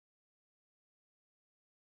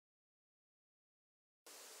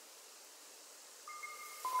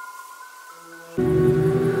When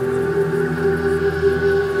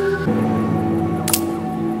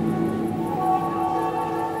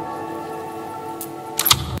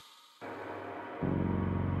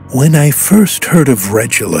I first heard of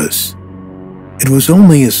Regulus, it was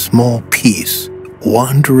only a small piece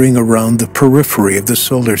wandering around the periphery of the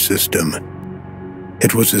solar system.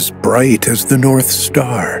 It was as bright as the North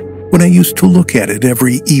Star when I used to look at it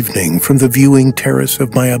every evening from the viewing terrace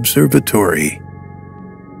of my observatory.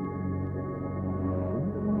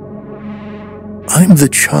 I'm the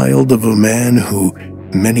child of a man who,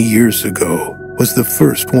 many years ago, was the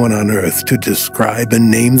first one on Earth to describe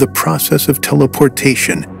and name the process of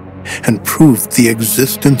teleportation and proved the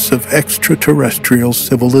existence of extraterrestrial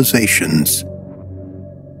civilizations.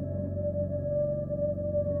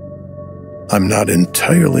 I'm not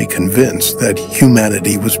entirely convinced that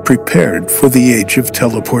humanity was prepared for the age of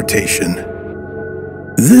teleportation.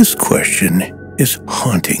 This question is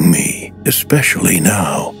haunting me, especially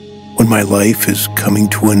now, when my life is coming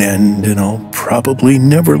to an end and I'll probably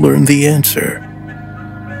never learn the answer.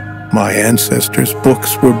 My ancestors'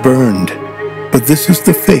 books were burned, but this is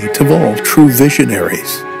the fate of all true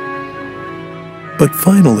visionaries. But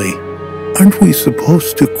finally, aren't we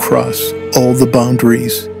supposed to cross all the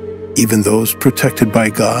boundaries, even those protected by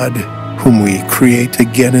God, whom we create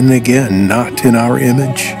again and again, not in our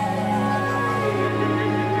image?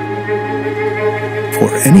 For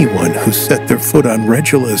anyone who set their foot on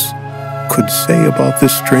Regulus could say about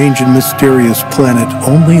this strange and mysterious planet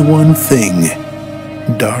only one thing: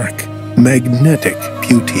 dark, magnetic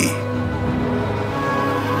beauty.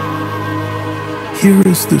 Here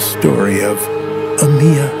is the story of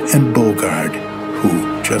Amia and Bogard,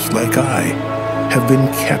 who, just like I, have been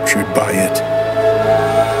captured by it.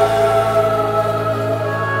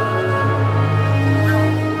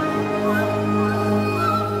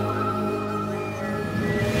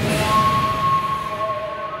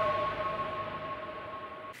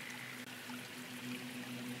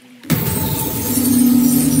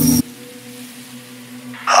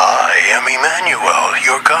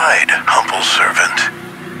 Your guide, humble servant.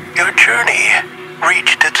 Your journey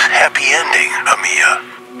reached its happy ending, Amia.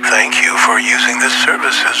 Thank you for using the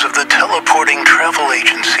services of the teleporting travel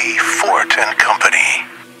agency Fort and Company.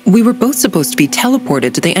 We were both supposed to be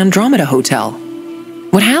teleported to the Andromeda Hotel.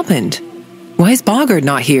 What happened? Why is Bogard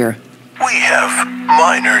not here? We have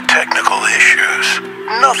minor technical issues.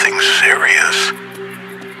 Nothing serious.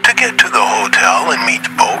 To get to the hotel and meet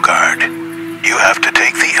Bogard, you have to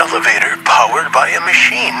take the elevator powered by a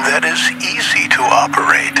machine that is easy to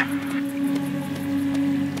operate.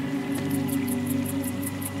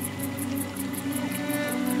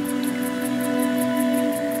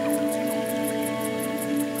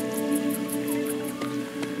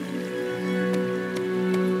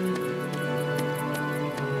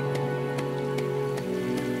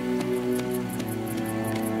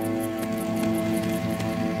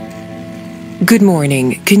 Good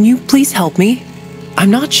morning. Can you please help me? I'm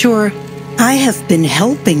not sure. I have been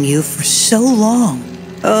helping you for so long.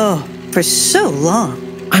 Oh, for so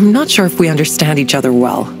long. I'm not sure if we understand each other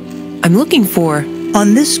well. I'm looking for...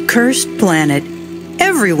 On this cursed planet,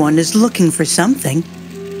 everyone is looking for something.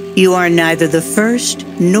 You are neither the first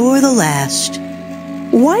nor the last.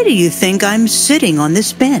 Why do you think I'm sitting on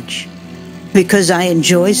this bench? Because I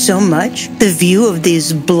enjoy so much the view of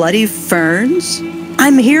these bloody ferns?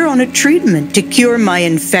 I'm here on a treatment to cure my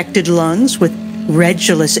infected lungs with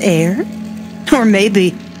Regulus air. Or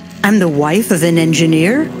maybe I'm the wife of an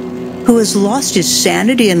engineer who has lost his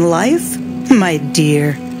sanity in life? My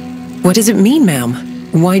dear. What does it mean, ma'am?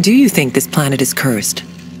 Why do you think this planet is cursed?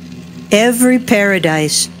 Every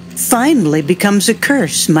paradise finally becomes a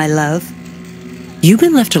curse, my love. You've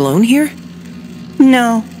been left alone here?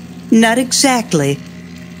 No, not exactly.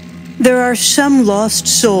 There are some lost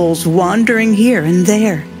souls wandering here and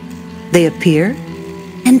there. They appear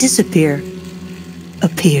and disappear.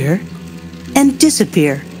 Appear and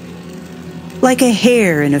disappear. Like a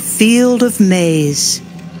hare in a field of maize.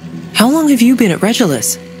 How long have you been at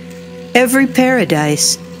Regulus? Every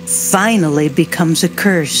paradise finally becomes a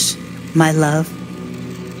curse, my love.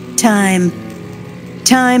 Time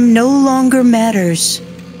no longer matters.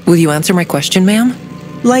 Will you answer my question, ma'am?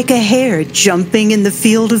 Like a hare jumping in the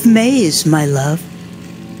field of maize, my love.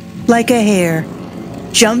 Like a hare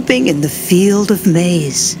jumping in the field of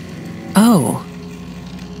maize. Oh.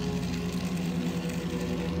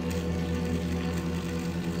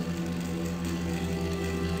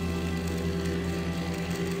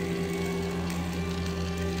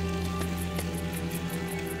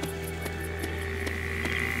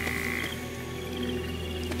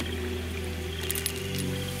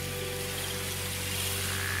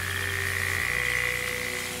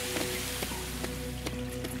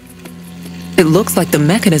 It looks like the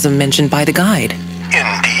mechanism mentioned by the guide.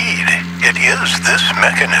 Indeed, it is this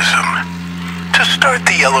mechanism. To start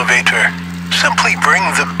the elevator, simply bring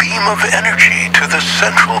the beam of energy to the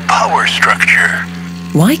central power structure.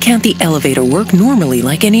 Why can't the elevator work normally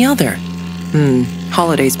like any other?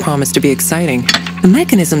 Holidays promise to be exciting. The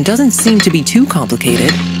mechanism doesn't seem to be too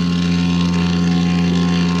complicated.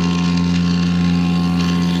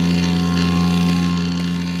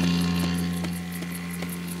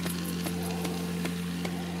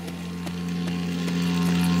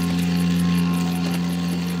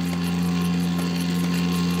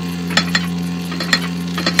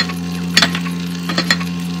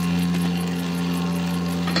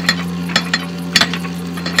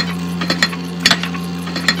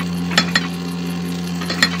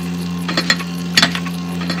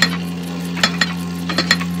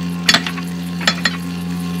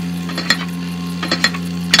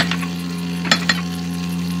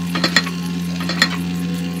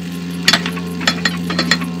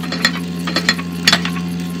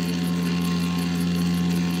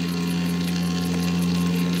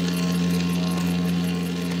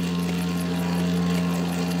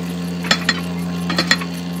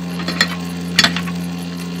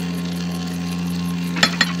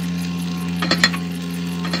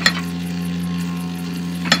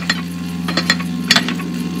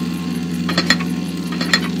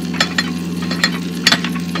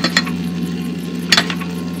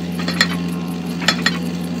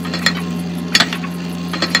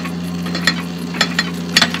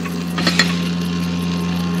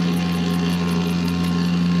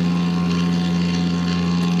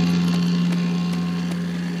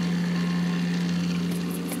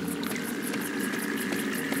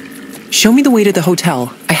 Show me the way to the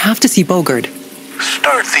hotel. I have to see Bogard.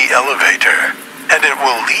 Start the elevator, and it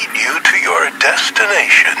will lead you to your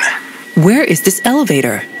destination. Where is this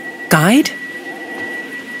elevator? Guide?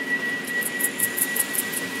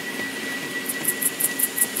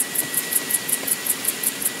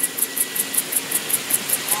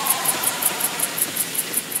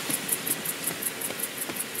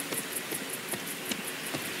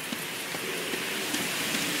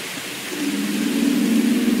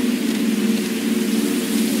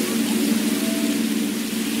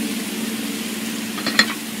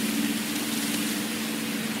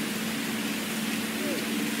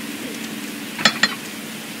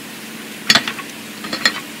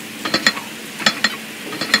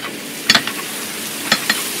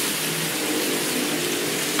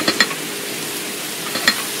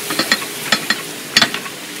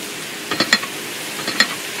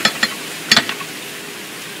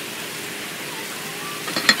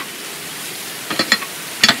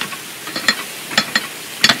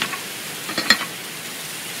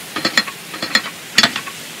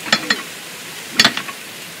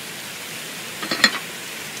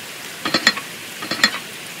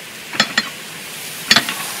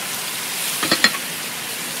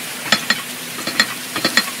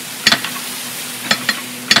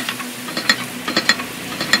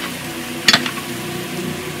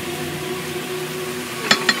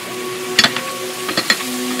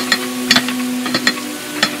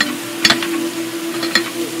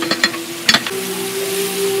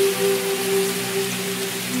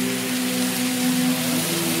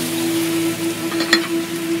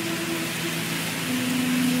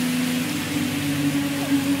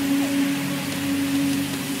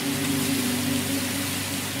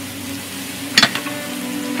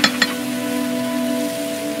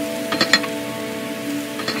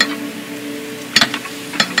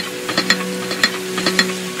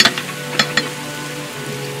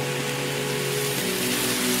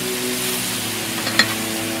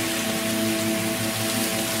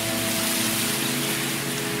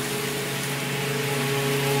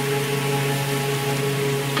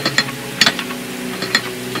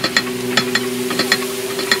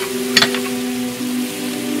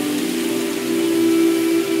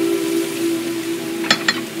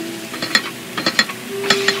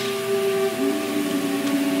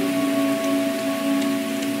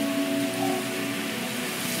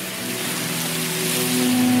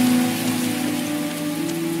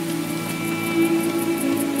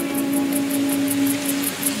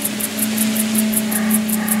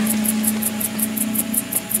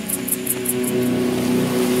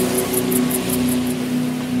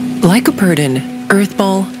 Lycoperdon,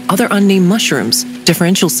 earthball, other unnamed mushrooms,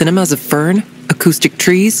 differential cinemas of fern, acoustic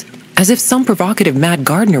trees, as if some provocative mad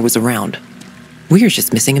gardener was around. We're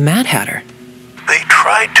just missing a Mad Hatter. They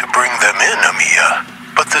tried to bring them in,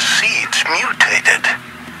 Amiya, but the seeds mutated.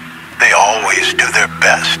 They always do their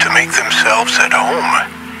best to make themselves at home.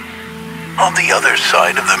 On the other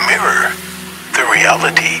side of the mirror, The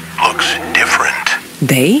reality looks different.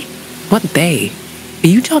 They? What they? Are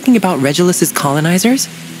you talking about Regulus's colonizers?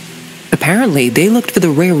 Apparently, they looked for the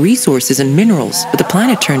rare resources and minerals, but the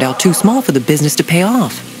planet turned out too small for the business to pay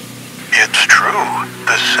off. It's true.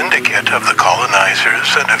 The syndicate of the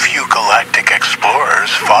colonizers and a few galactic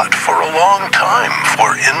explorers fought for a long time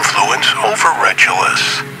for influence over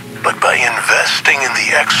Regulus. But by investing in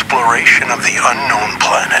the exploration of the unknown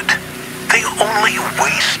planet, they only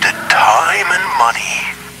wasted time and money.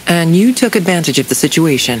 And you took advantage of the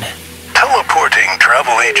situation. Teleporting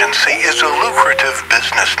travel agency is a lucrative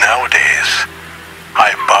business nowadays.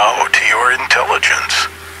 I bow to your intelligence.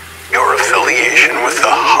 Your affiliation with the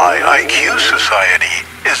High IQ Society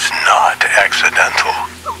is not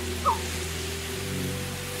accidental.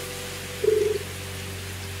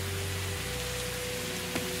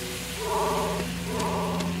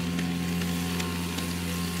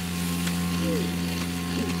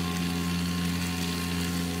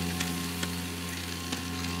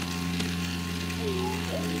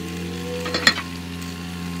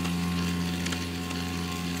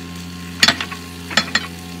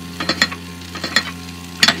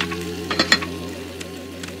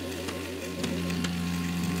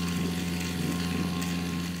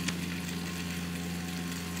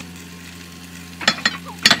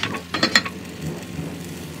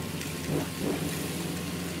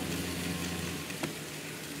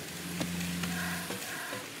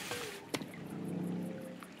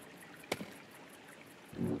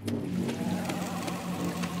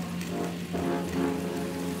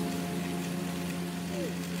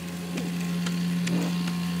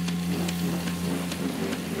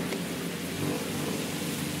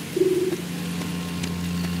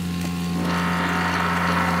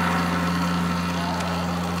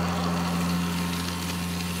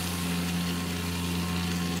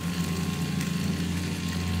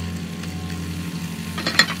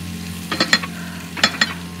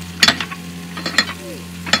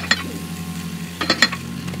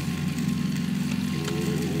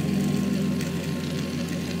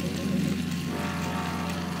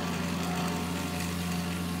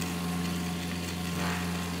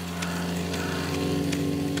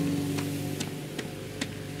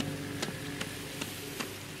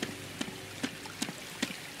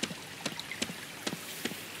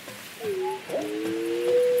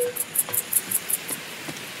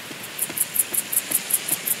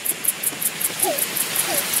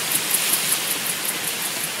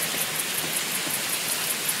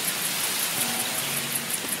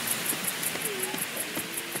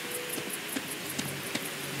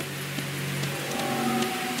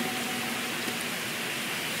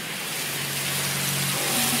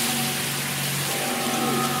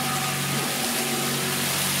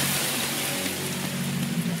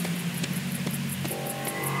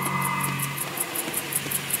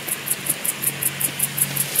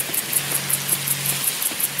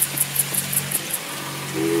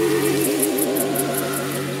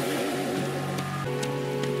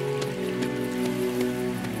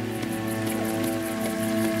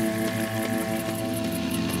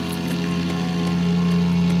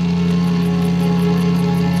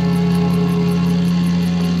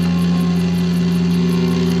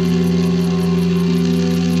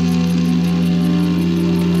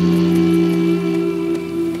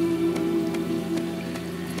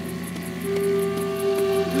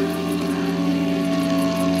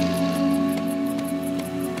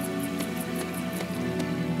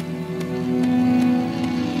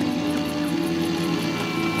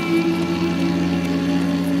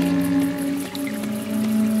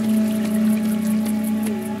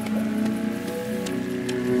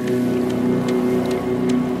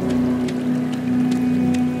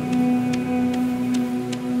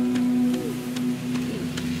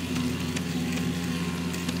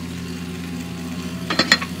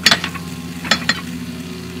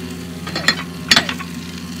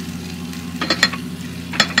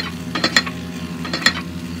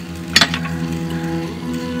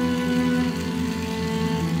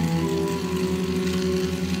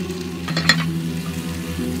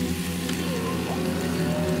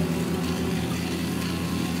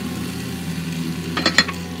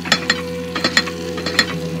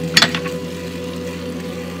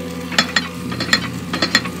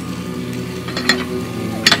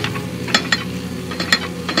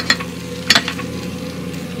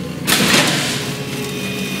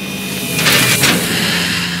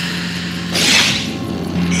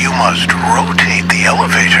 must rotate the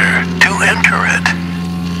elevator to enter it.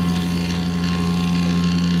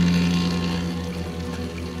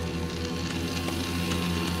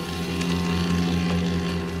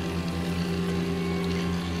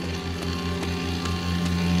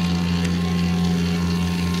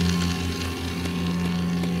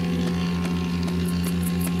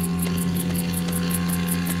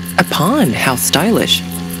 pond, how stylish.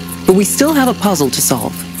 But we still have a puzzle to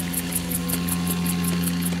solve.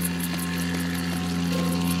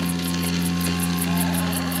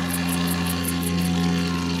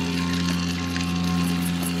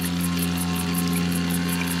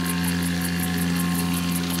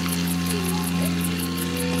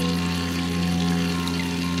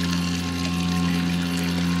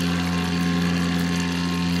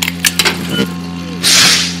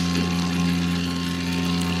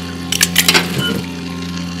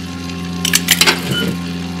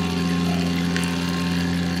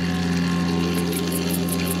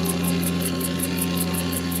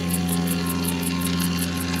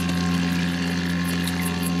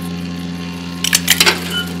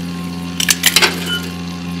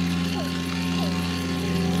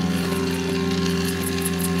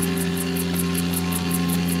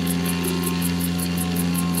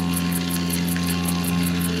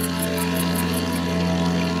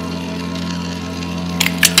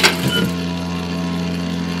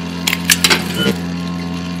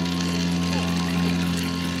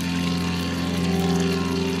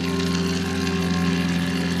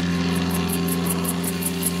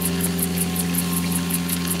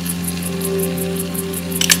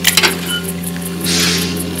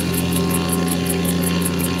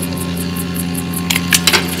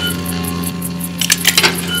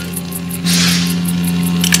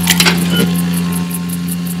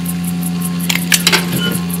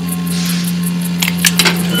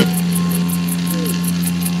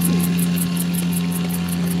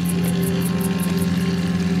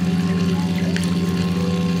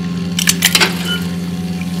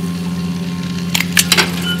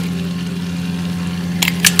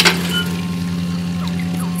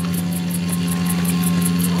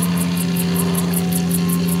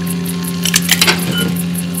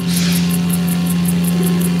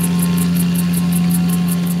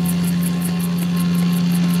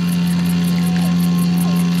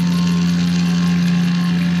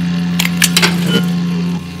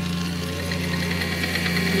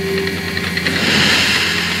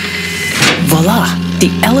 Voila!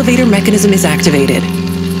 The elevator mechanism is activated.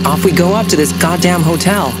 Off we go up to this goddamn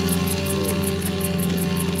hotel.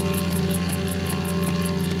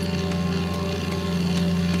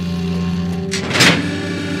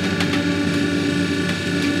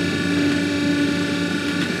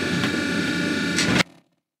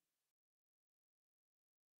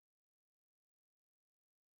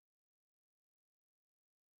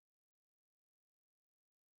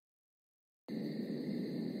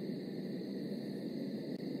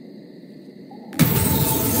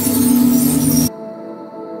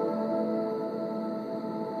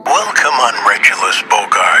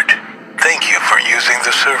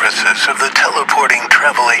 Services of the teleporting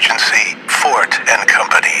travel agency Fort and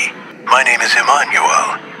Company. My name is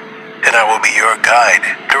Emmanuel, and I will be your guide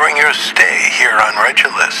during your stay here on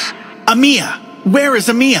Regulus. Amia! Where is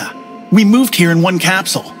Amia? We moved here in one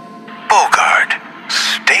capsule. Bogart,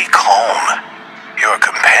 stay calm. Your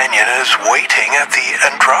companion is waiting at the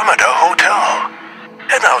Andromeda Hotel.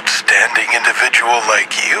 An outstanding individual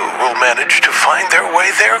like you will manage to find their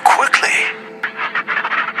way there quickly.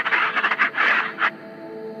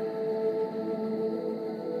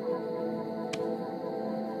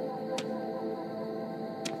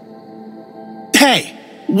 Hey,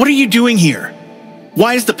 what are you doing here?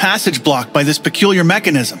 Why is the passage blocked by this peculiar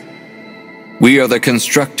mechanism? We are the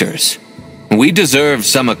constructors. We deserve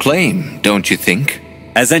some acclaim, don't you think?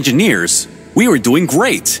 As engineers, we were doing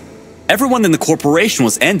great. Everyone in the corporation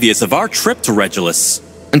was envious of our trip to Regulus.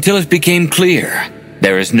 Until it became clear,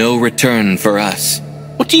 there is no return for us.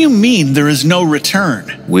 What do you mean there is no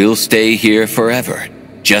return? We'll stay here forever,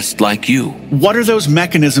 just like you. What are those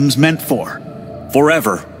mechanisms meant for?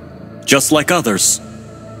 Forever. Just like others.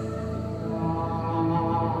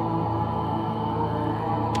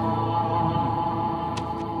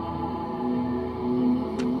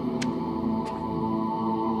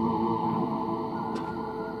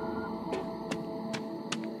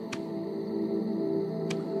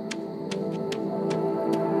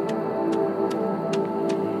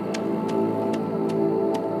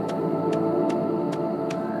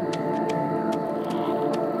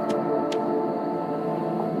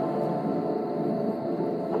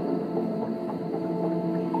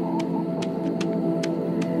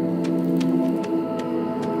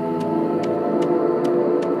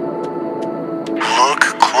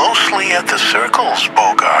 At the circles,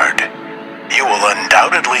 Bogart. You will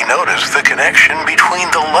undoubtedly notice the connection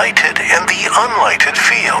between the lighted and the unlighted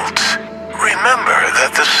fields. Remember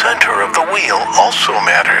that the center of the wheel also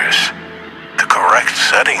matters. The correct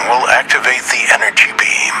setting will activate the energy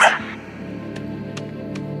beam.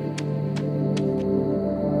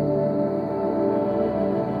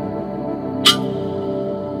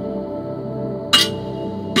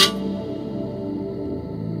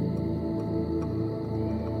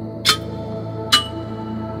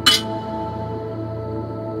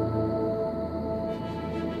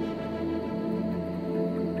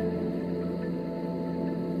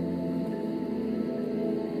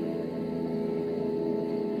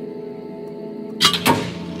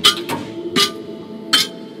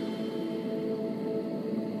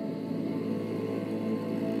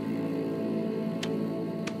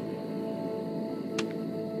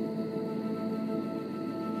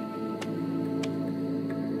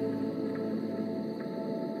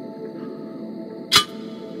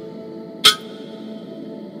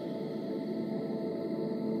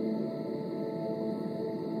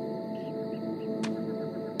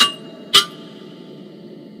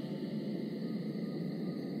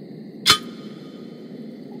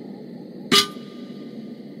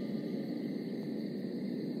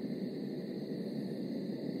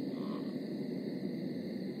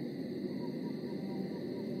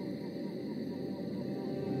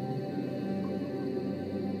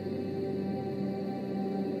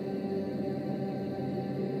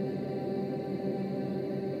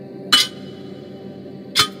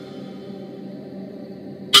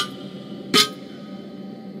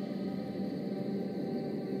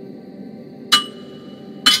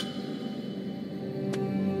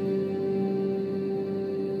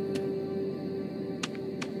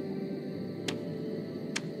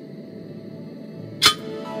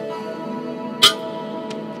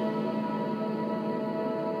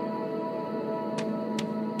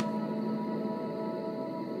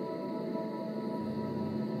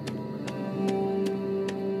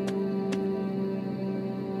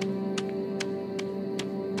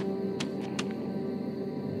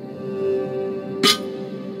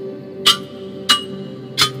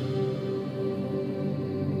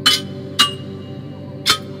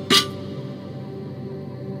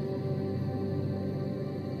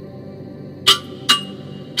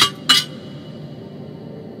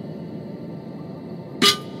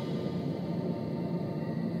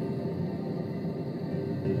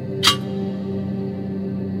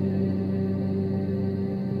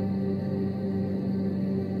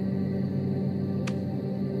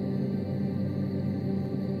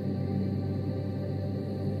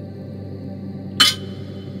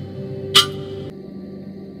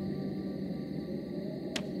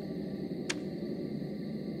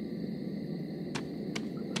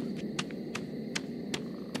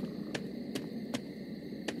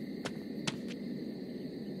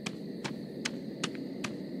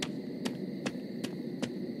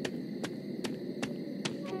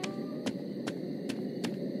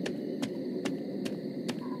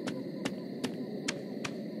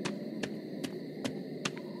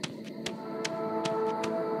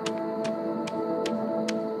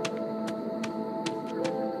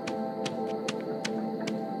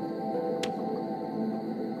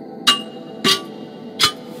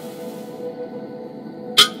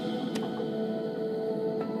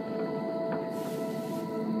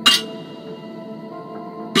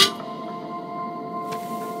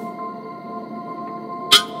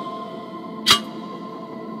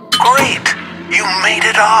 right. You made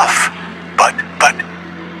it off. But,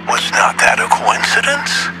 was not that a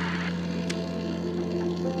coincidence?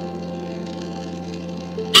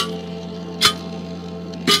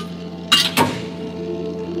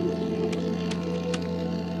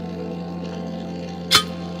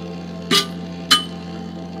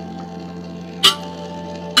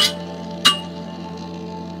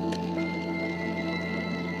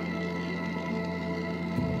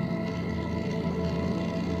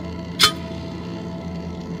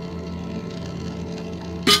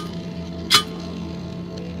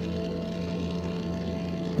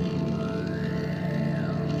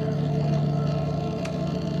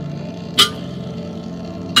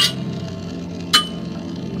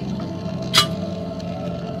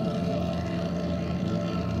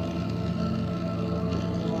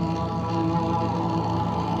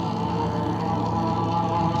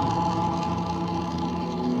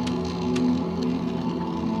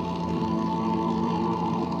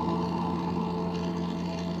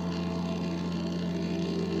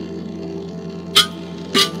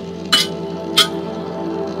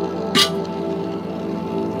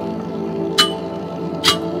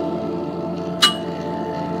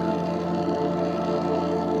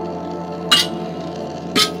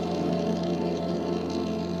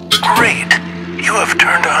 Great. You have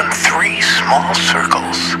turned on 3 small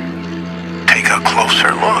circles. Take a closer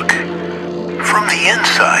look. From the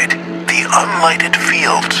inside, the unlighted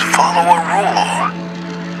fields follow a rule.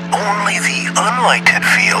 Only the unlighted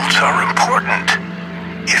fields are important.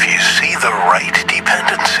 If you see the right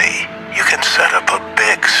dependency, you can set up a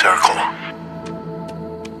big circle.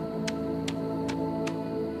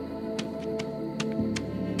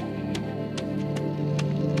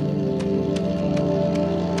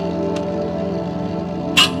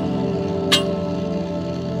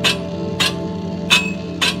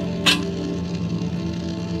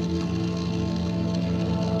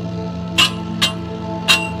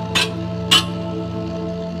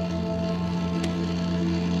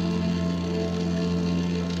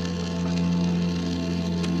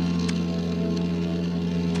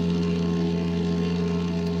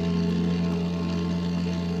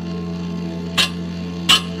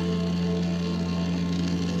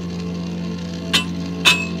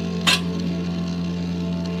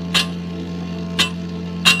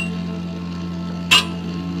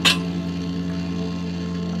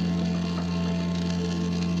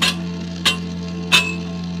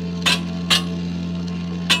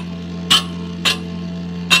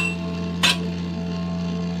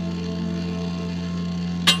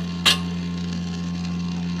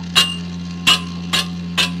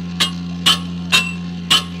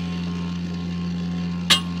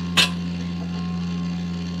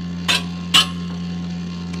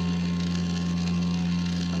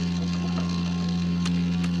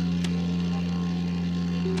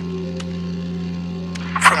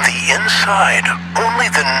 From the inside, only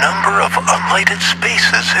the number of unlighted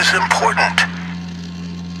spaces is important.